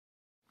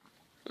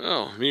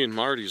Well, me and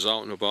Marty's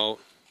out and about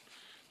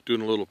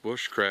doing a little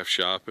bushcraft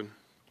shopping.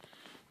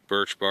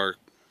 Birch bark,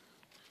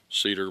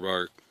 cedar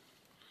bark,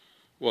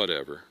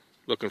 whatever.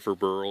 Looking for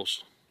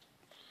burrows.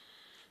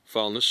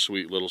 Found this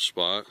sweet little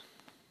spot.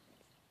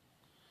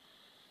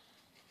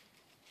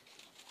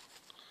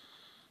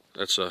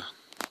 That's an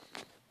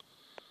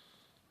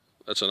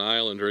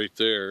island right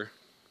there.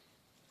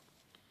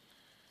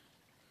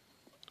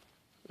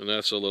 And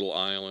that's a little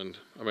island.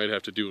 I might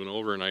have to do an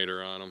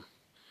overnighter on them.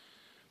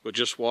 But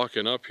just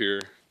walking up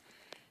here,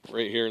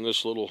 right here in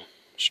this little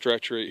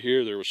stretch right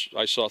here,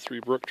 I saw 3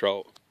 brook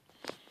trout.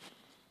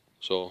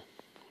 So,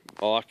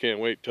 I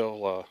can't wait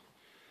till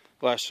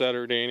last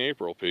Saturday in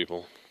April,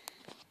 people.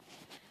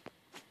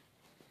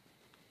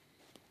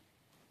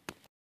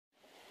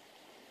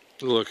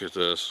 Look at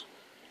this.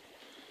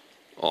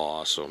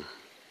 Awesome.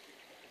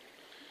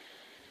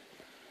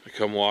 I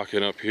come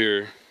walking up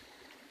here.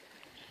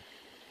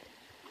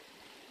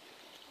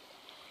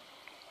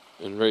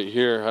 And right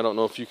here, I don't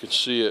know if you can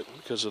see it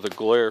because of the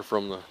glare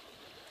from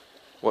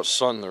what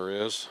sun there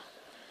is.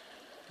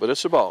 But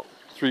it's about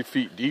 3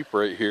 feet deep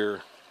right here.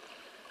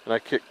 And I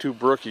kicked 2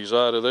 brookies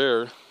out of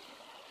there.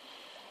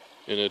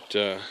 And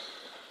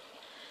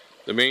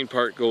the main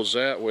part goes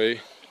that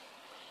way.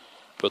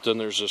 But then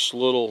there's this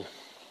little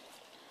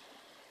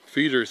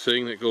feeder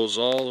thing that goes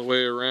all the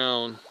way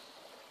around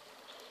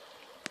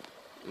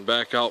and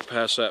back out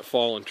past that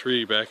fallen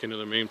tree back into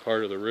the main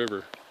part of the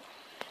river.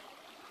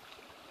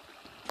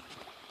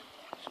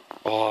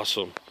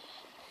 Awesome.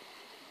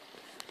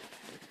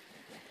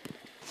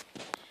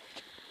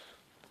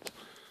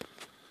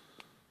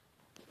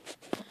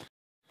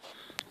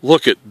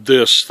 Look at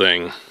this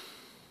thing.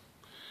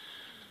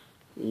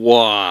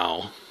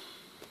 Wow.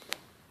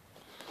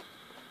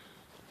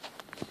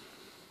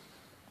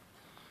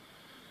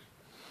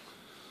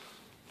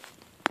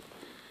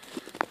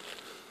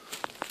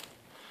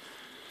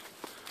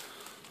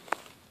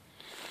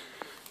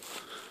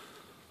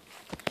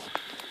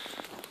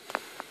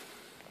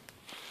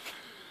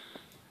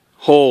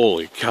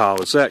 Holy cow,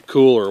 is that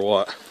cool or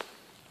what?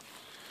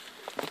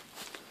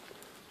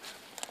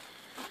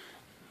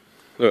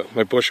 Look,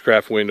 my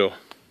bushcraft window.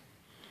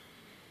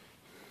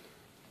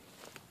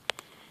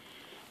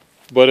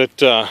 But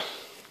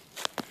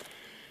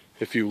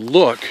if you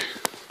look,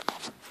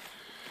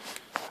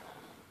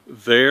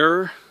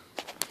 there,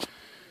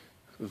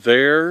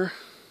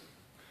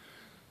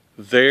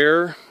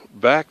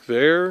 back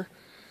there,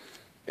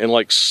 and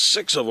like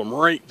 6 of them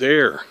right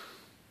there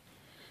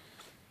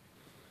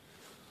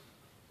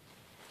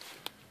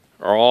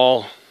are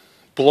all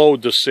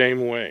blowed the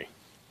same way.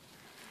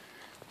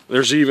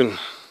 There's even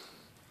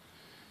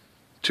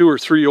 2 or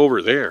 3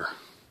 over there.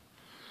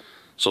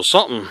 So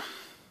something,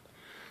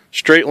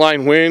 straight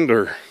line wind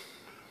or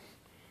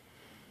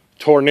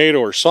tornado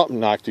or something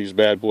knocked these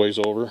bad boys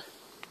over.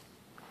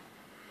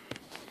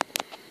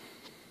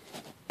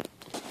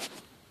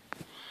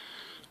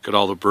 Look at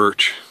all the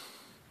birch.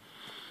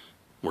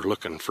 We're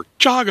looking for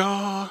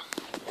chaga.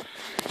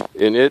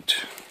 And it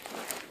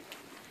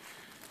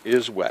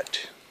is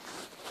wet.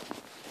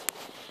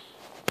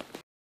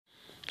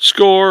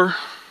 Score.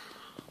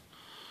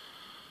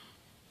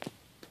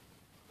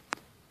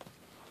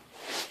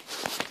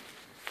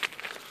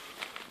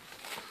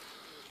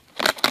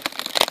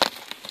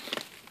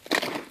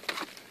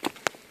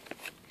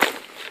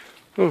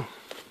 Oh,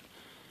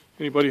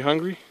 anybody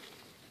hungry?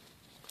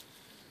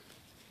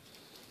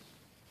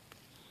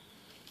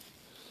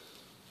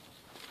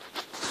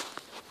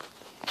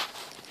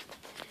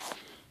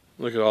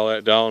 Look at all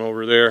that down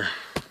over there.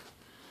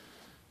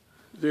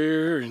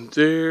 There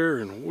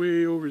and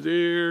way over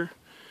there.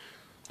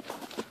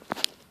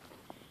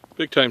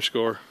 Big time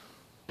score.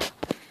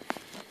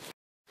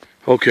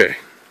 Okay.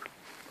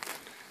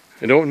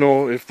 I don't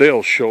know if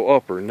they'll show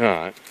up or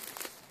not,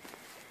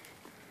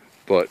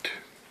 but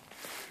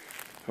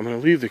I'm going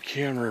to leave the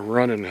camera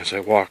running as I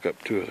walk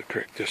up to the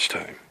creek this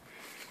time.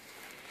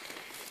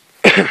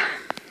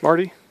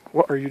 Marty,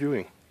 what are you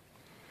doing?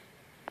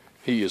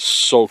 He is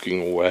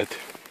soaking wet.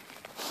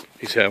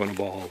 He's having a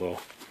ball though.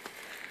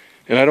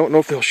 And I don't know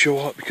if they'll show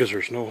up because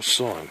there's no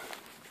sun.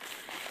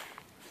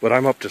 But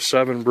I'm up to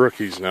 7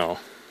 brookies now.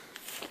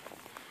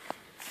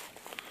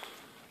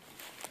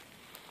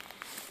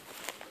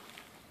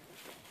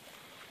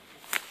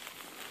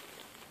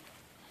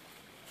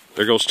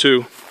 There goes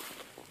 2.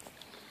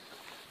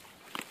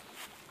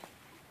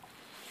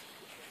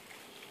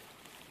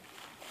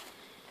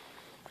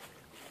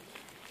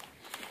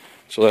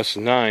 So that's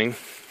 9.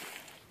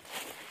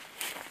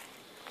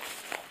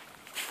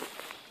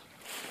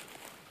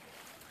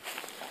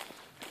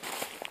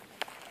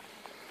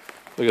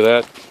 Look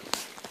at that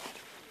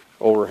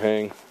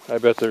overhang. I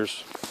bet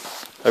there's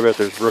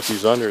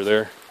brookies under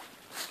there.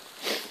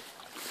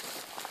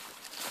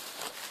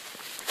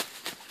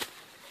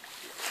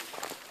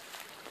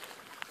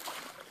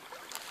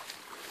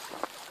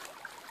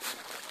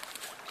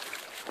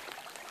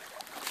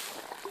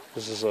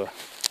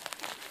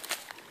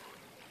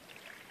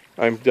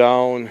 I'm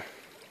down,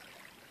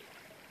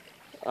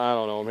 I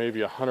don't know,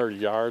 maybe 100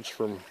 yards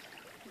from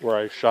where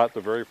I shot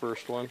the very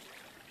first one.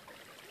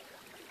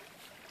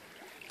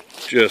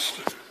 Just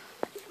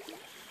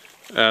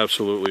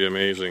absolutely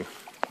amazing.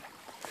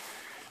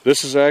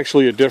 This is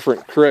actually a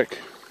different creek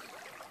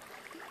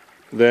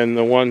than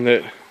the one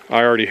that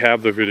I already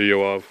have the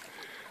video of.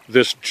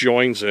 This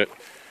joins it.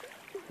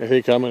 I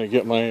think I'm going to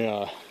get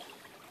my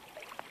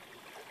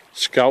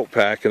scout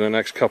pack in the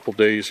next couple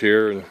days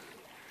here and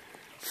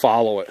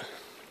follow it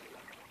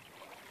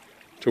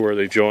to where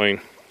they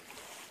join.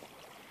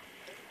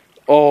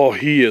 Oh,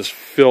 he is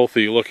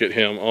filthy. Look at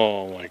him.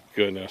 Oh my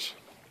goodness.